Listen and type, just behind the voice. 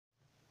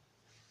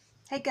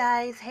Hey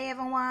guys, hey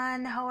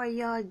everyone, how are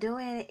y'all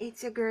doing?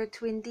 It's your girl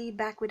Twindy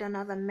back with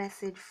another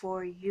message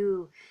for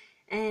you.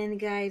 And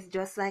guys,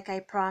 just like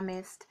I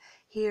promised,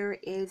 here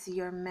is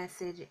your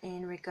message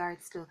in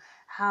regards to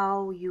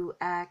how you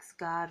ask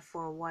God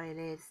for what it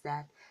is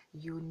that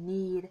you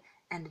need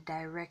and the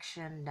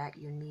direction that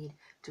you need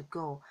to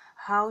go.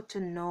 How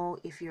to know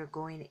if you're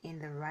going in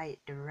the right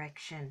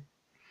direction.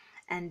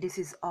 And this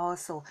is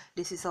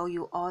how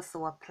you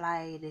also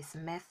apply this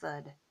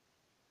method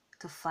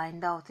to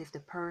find out if the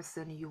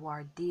person you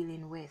are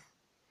dealing with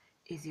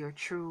is your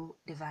true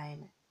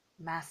divine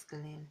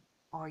masculine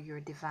or your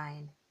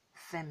divine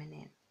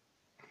feminine.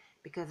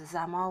 Because as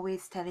I'm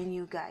always telling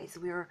you guys,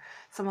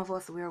 some of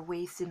us we're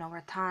wasting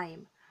our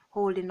time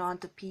holding on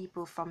to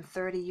people from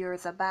 30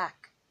 years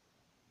back,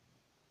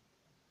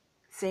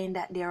 saying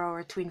that they're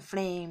our twin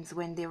flames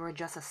when they were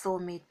just a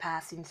soulmate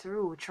passing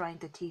through trying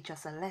to teach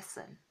us a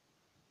lesson.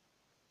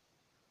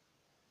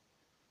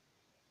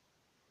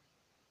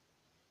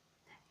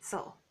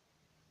 So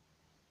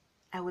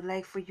I would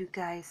like for you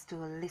guys to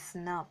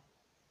listen up,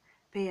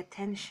 pay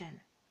attention,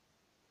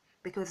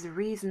 because the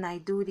reason I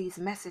do these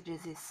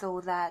messages is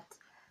so that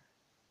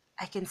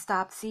I can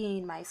stop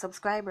seeing my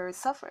subscribers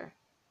suffer.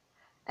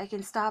 I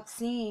can stop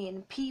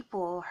seeing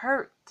people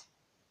hurt.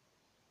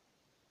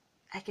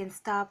 I can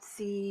stop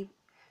seeing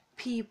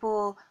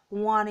people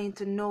wanting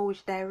to know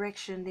which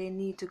direction they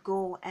need to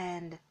go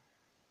and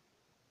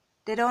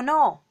they don't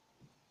know.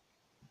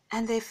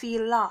 And they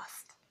feel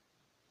lost.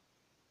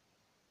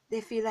 They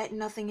feel like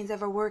nothing is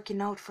ever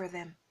working out for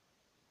them.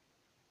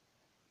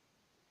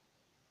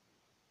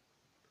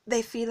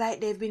 They feel like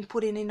they've been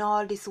putting in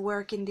all this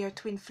work in their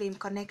twin flame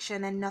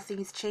connection and nothing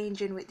is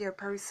changing with their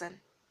person.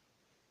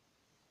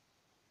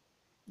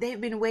 They've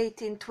been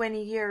waiting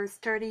 20 years,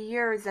 30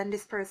 years, and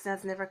this person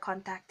has never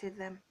contacted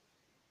them.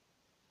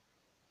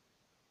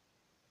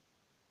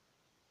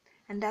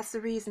 And that's the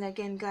reason,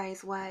 again,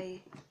 guys,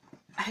 why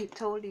I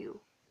told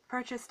you,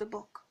 purchase the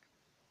book.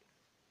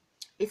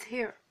 It's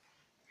here.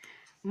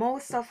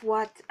 Most of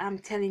what I'm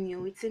telling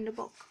you, it's in the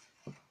book.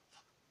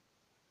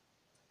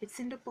 It's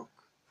in the book.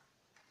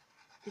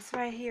 It's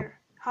right here.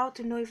 How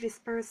to know if this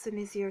person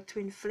is your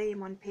twin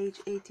flame on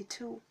page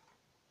 82.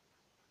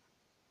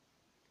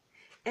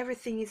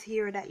 Everything is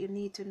here that you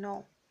need to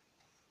know.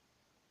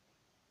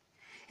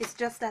 It's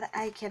just that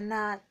I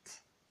cannot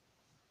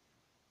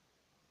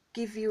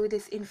give you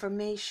this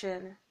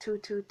information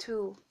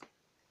 222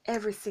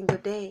 every single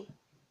day,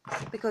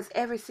 because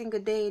every single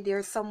day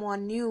there's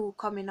someone new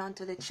coming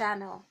onto the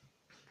channel.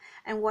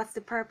 And what's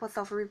the purpose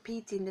of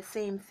repeating the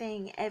same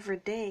thing every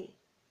day?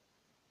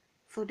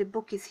 So the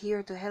book is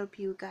here to help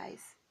you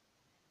guys,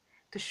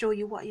 to show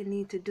you what you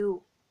need to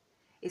do.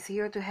 It's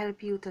here to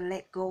help you to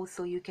let go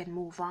so you can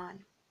move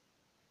on.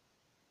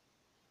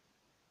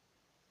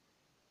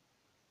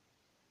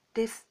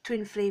 This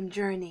twin flame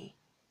journey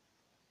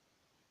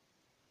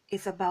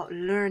is about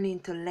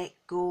learning to let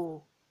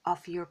go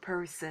of your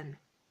person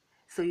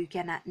so you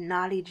can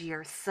acknowledge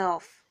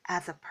yourself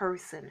as a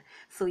person,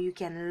 so you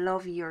can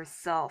love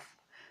yourself,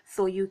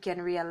 so you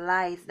can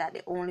realize that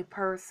the only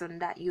person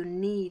that you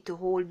need to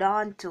hold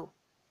on to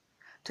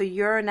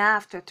yearn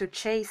after, to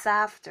chase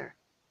after,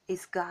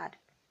 is God.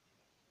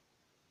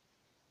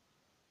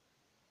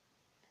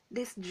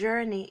 This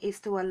journey is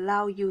to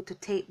allow you to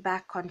take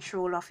back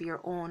control of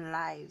your own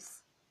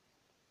lives.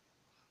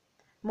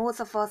 Most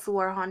of us who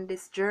are on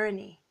this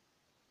journey,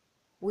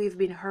 we've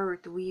been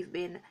hurt, we've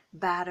been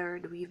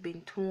battered, we've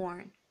been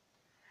torn.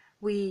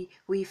 We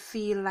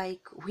feel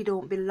like we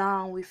don't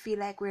belong, we feel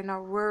like we're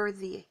not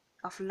worthy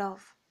of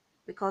love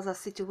because of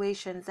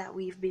situations that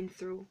we've been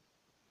through,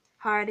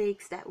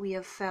 heartaches that we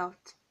have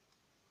felt.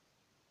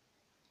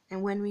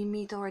 And when we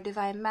meet our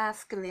divine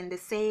masculine, the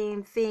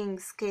same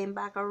things came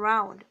back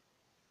around.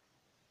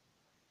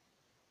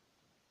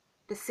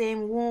 The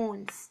same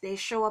wounds, they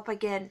show up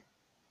again.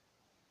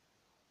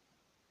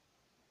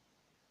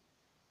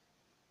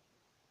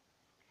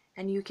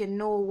 And you can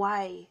know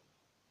why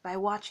by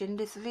watching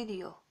this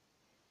video.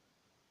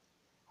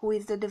 Who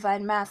is the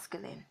divine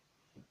masculine?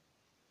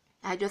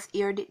 I just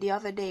aired it the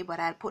other day, but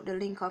I'll put the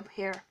link up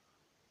here.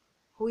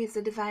 Who is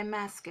the divine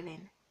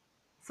masculine?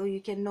 So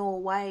you can know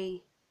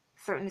why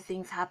certain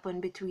things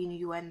happen between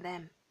you and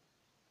them.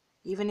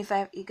 Even if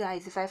you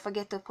guys, if I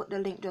forget to put the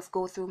link, just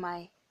go through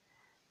my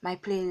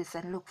playlist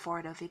and look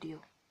for the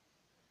video.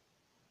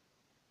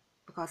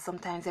 Because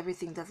sometimes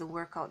everything doesn't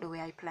work out the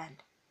way I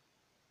planned.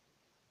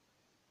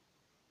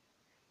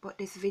 But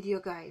this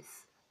video, guys,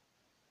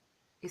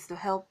 is to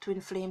help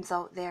twin flames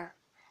out there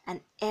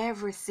and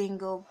every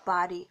single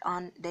body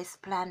on this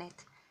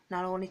planet,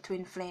 not only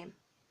twin flame,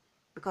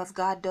 because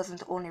God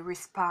doesn't only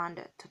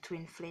respond to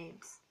twin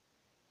flames.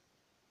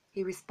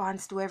 He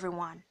responds to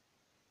everyone.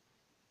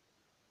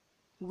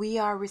 We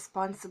are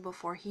responsible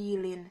for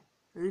healing,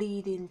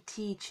 leading,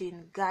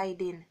 teaching,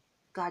 guiding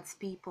God's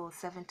people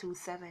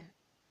 727.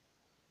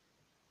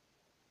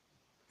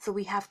 So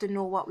we have to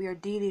know what we are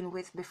dealing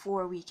with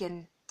before we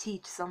can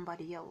teach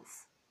somebody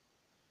else.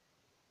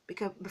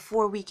 Because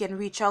before we can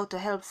reach out to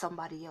help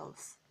somebody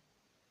else.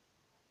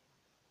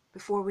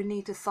 before we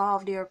need to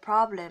solve their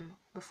problem,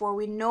 before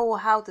we know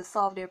how to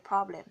solve their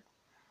problem,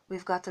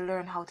 we've got to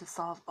learn how to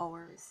solve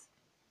ours.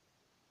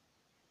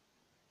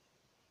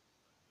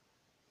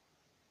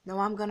 Now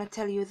I'm going to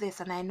tell you this,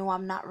 and I know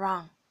I'm not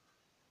wrong.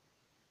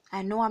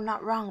 I know I'm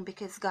not wrong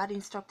because God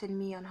instructed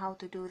me on how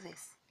to do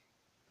this.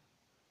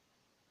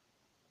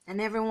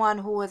 And everyone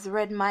who has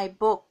read my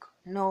book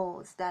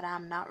knows that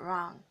I'm not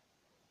wrong.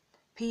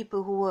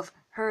 People who have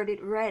heard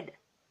it read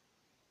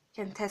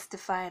can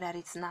testify that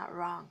it's not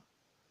wrong.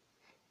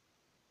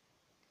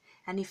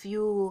 And if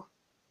you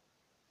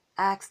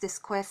ask this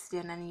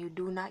question and you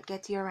do not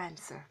get your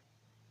answer,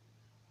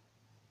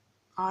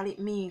 all it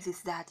means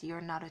is that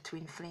you're not a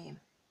twin flame.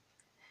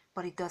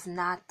 But it does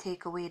not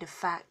take away the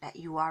fact that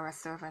you are a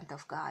servant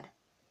of God.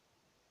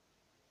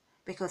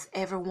 Because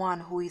everyone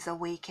who is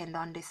awakened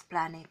on this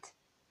planet,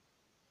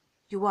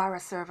 you are a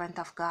servant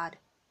of God.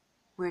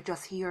 We're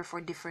just here for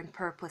different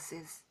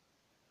purposes,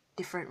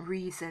 different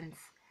reasons,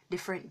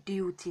 different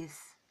duties.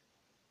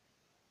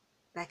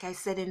 Like I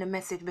said in the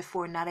message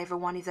before, not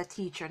everyone is a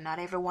teacher, not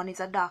everyone is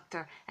a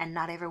doctor, and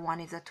not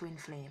everyone is a twin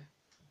flame.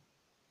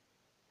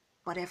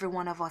 But every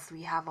one of us,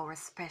 we have our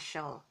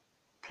special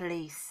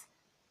place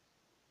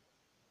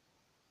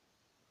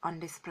on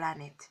this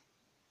planet,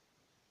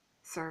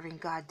 serving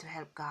God to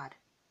help God.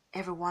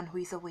 Everyone who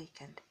is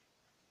awakened.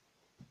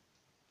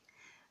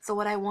 So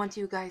what I want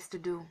you guys to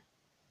do,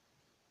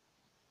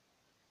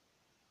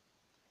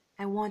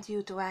 I want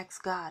you to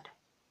ask God,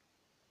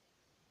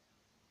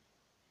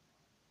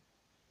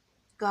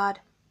 God,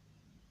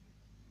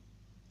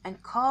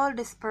 and call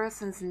this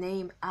person's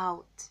name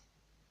out.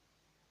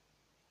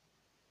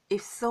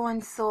 If so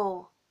and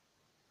so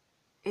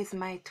is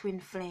my twin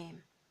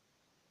flame,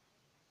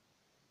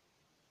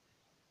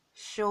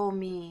 show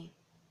me.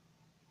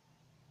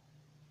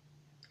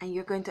 And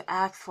you're going to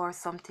ask for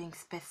something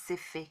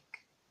specific.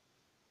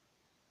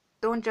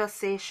 Don't just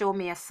say, show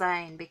me a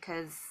sign,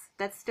 because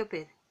that's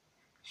stupid.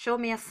 Show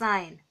me a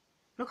sign.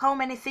 Look how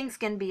many things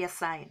can be a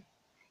sign.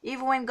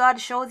 Even when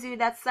God shows you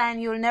that sign,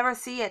 you'll never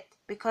see it.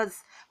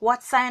 Because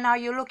what sign are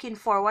you looking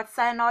for? What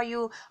sign are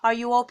you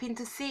hoping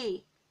to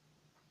see?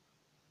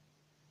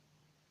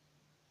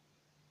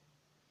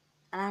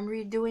 And I'm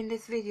redoing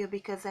this video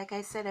because, like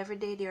I said, every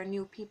day there are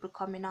new people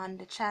coming on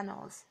the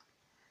channels.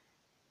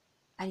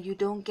 And you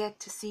don't get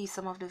to see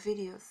some of the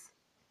videos.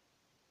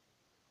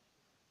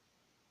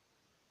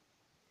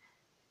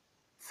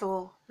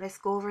 So let's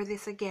go over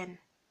this again.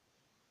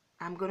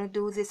 I'm going to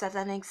do this as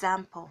an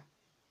example.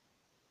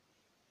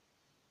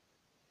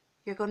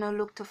 You're going to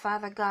look to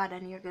Father God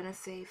and you're going to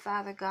say,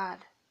 Father God,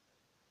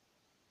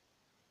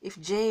 if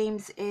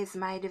James is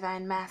my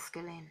divine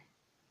masculine,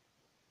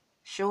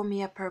 show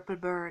me a purple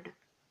bird.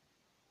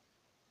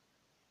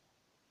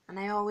 And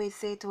I always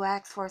say to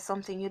ask for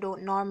something you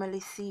don't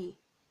normally see.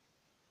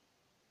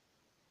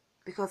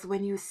 Because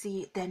when you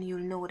see it, then you'll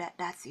know that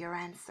that's your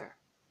answer.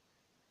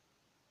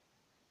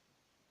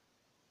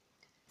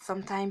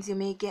 Sometimes you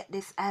may get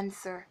this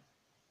answer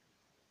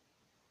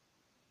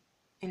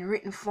in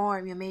written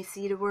form. You may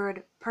see the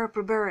word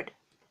purple bird.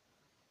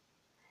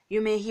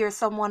 You may hear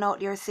someone out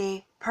there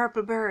say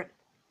purple bird.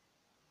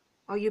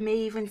 Or you may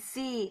even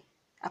see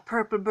a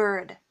purple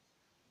bird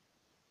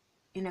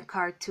in a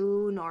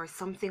cartoon or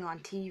something on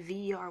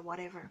TV or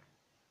whatever.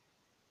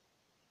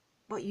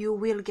 But you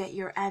will get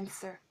your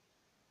answer.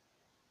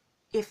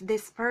 If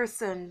this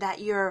person that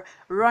you're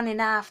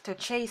running after,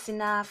 chasing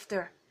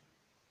after,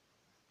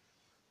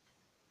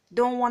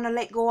 don't want to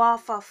let go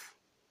off of,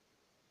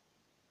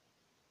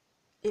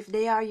 if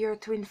they are your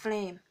twin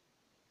flame,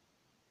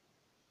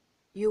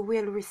 you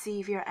will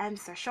receive your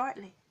answer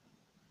shortly.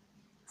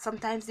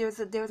 Sometimes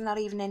there's not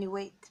even any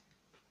wait.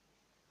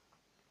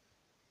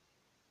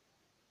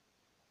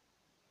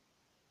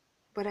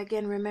 But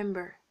again,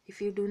 remember, if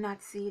you do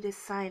not see this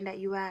sign that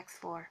you asked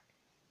for,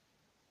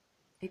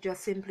 it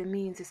just simply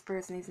means this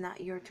person is not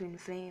your twin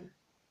flame.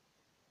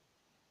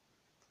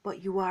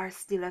 But you are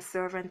still a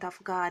servant of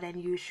God,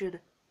 and you should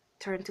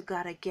turn to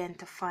God again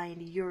to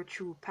find your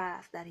true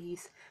path that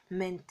He's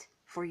meant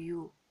for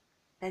you,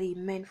 that He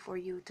meant for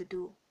you to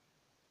do.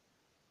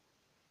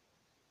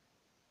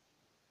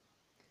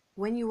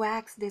 When you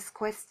ask this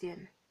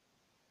question,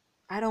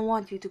 I don't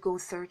want you to go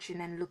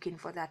searching and looking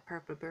for that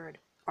purple bird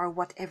or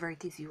whatever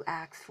it is you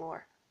ask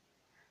for.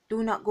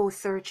 Do not go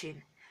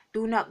searching.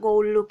 Do not go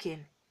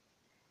looking.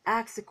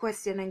 Ask the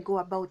question and go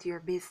about your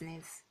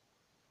business.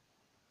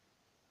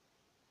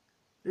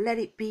 Let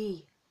it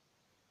be.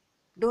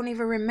 Don't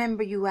even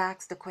remember you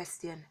asked the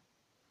question.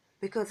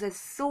 Because as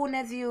soon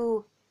as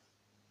your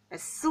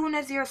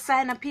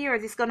sign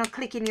appears, it's going to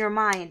click in your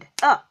mind.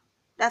 Oh,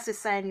 that's the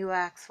sign you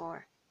asked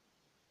for.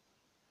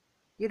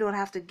 You don't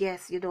have to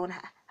guess. You don't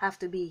have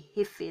to be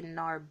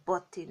hiffing or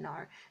butting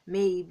or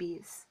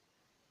maybes.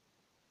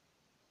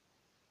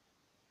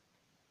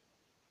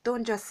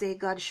 Don't just say,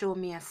 God, show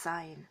me a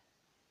sign.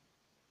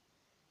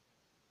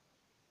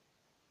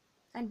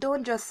 And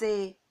don't just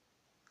say,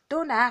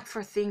 don't ask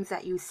for things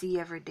that you see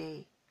every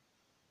day.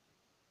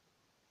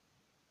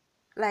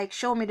 Like,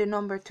 show me the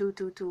number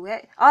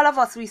 222. All of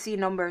us, we see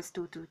numbers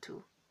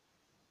 222.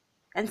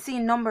 And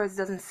seeing numbers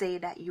doesn't say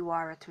that you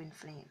are a twin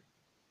flame.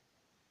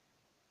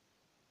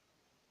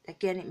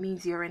 Again, it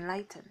means you're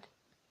enlightened.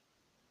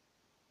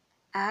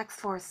 Ask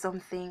for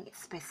something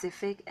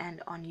specific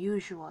and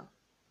unusual.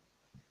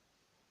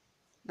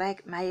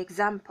 Like my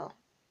example,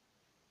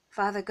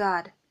 Father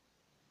God,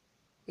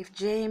 if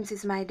James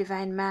is my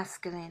divine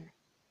masculine,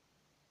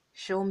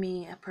 show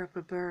me a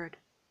purple bird.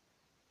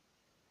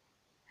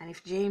 And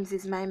if James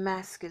is my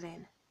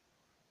masculine,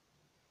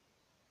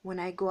 when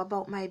I go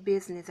about my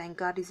business and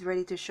God is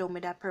ready to show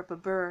me that purple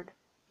bird,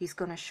 He's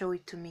going to show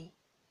it to me,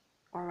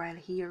 or I'll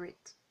hear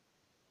it.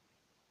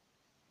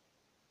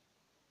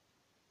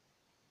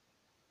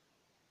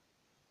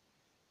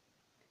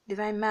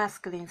 Divine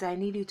masculines, I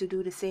need you to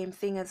do the same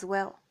thing as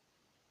well.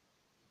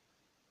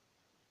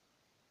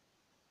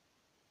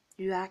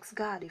 You ask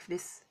God, if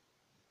this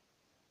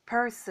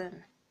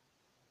person,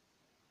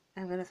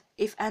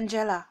 if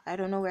Angela, I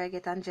don't know where I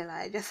get Angela,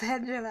 I just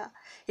said Angela.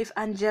 If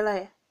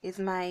Angela is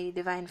my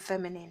divine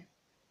feminine,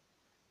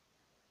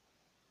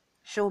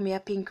 show me a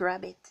pink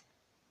rabbit.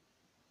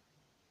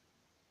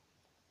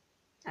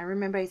 And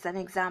remember, it's an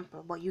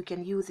example, but you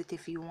can use it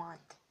if you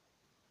want.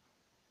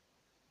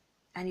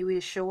 And it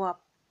will show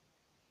up.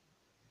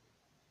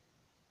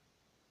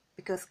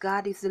 Because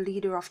God is the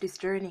leader of this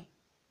journey.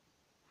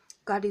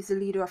 God is the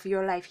leader of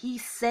your life. He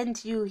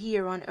sent you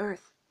here on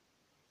earth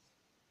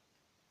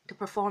to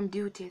perform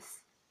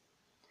duties,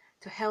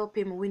 to help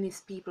Him win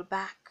His people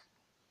back,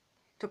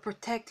 to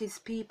protect His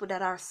people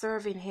that are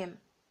serving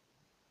Him,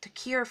 to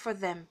care for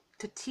them,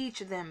 to teach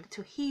them,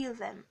 to heal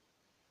them.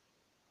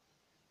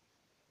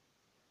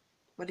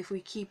 But if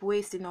we keep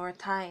wasting our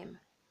time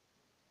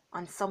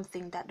on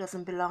something that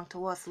doesn't belong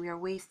to us, we are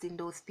wasting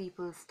those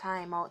people's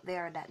time out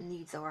there that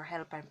needs our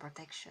help and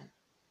protection.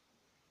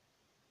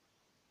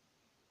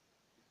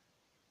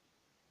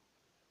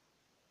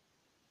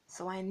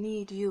 So I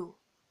need you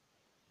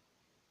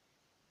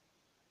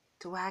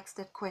to ask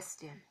that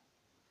question.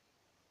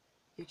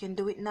 You can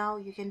do it now,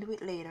 you can do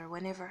it later,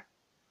 whenever.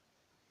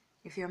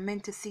 If you're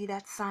meant to see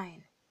that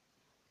sign,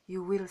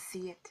 you will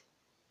see it.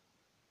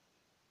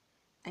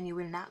 And you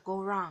will not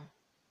go wrong,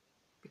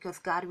 because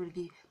God will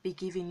be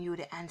giving you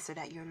the answer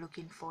that you're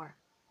looking for.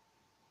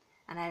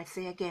 And I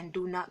say again,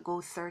 do not go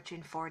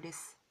searching for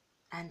this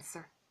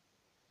answer.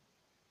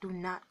 Do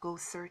not go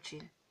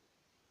searching.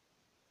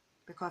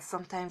 Because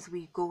sometimes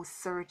we go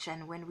search,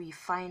 and when we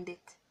find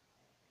it,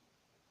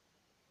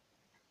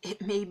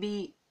 it may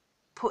be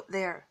put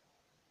there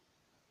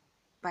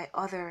by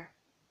other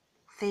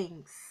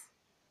things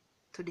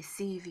to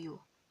deceive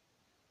you.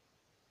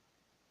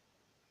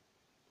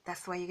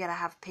 That's why you gotta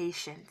have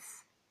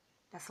patience.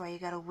 That's why you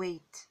gotta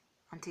wait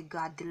until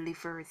God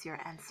delivers your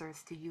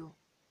answers to you.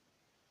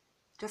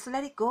 Just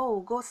let it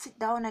go. Go sit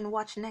down and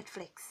watch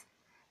Netflix.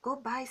 Go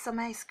buy some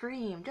ice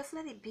cream. Just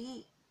let it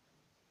be.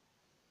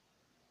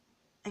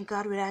 And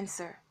God will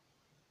answer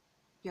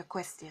your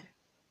question.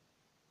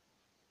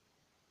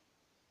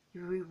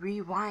 You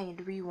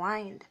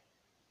rewind.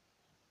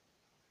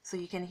 So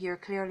you can hear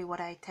clearly what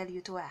I tell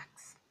you to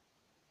ask.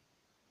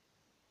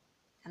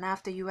 And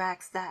after you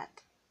ask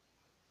that,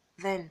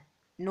 then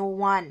no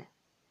one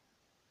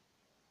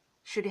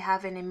should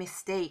have any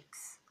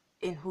mistakes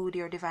in who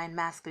their divine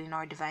masculine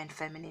or divine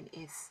feminine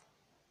is.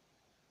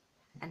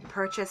 And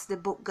purchase the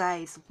book,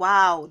 guys.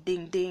 Wow,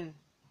 ding ding.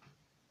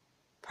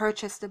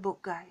 Purchase the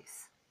book,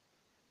 guys.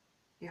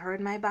 You heard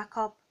my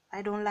backup?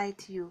 I don't lie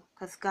to you,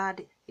 because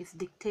God is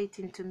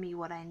dictating to me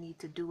what I need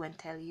to do and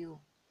tell you.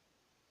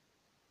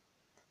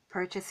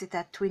 Purchase it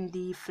at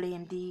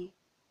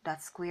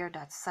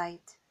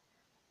twindflamed.square.site,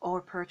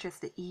 or purchase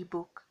the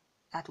ebook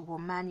at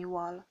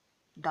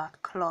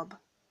womanual.club.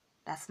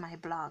 That's my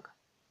blog.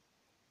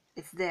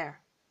 It's there.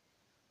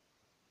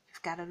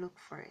 You've got to look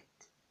for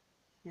it,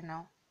 you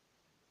know.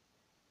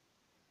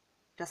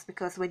 Just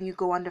because when you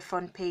go on the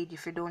front page,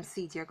 if you don't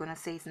see it, you're going to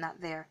say it's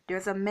not there.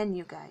 There's a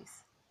menu,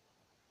 guys.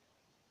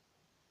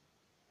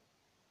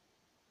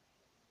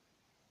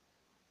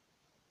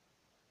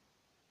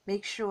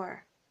 Make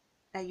sure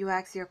that you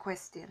ask your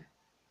question.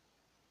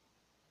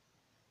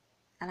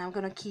 And I'm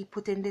going to keep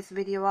putting this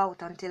video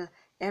out until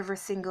every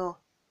single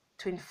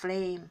twin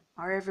flame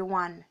or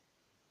everyone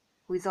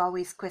who is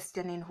always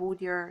questioning who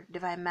their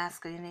divine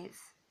masculine is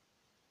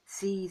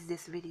sees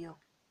this video.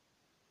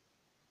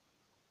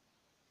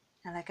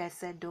 And like I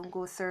said, don't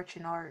go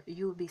searching or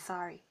you'll be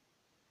sorry.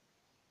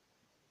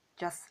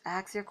 Just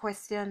ask your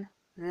question,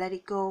 let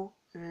it go,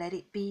 let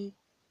it be,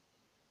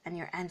 and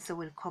your answer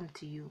will come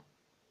to you.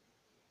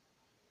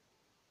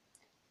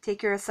 Take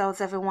care of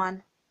yourselves,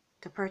 everyone.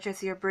 To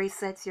purchase your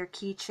bracelets, your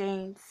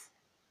keychains,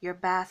 your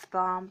bath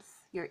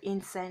bombs, your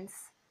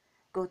incense,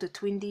 go to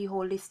Twindy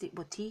Holistic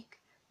Boutique.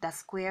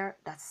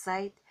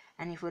 Square.site.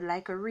 And if you would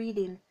like a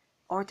reading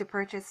or to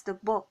purchase the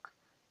book,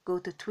 go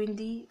to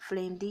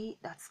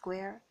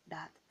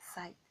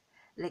twindyflamed.square.site.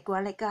 Let go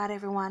and let God,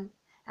 everyone.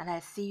 And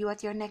I'll see you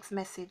at your next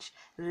message.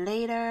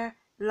 Later.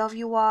 Love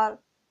you all.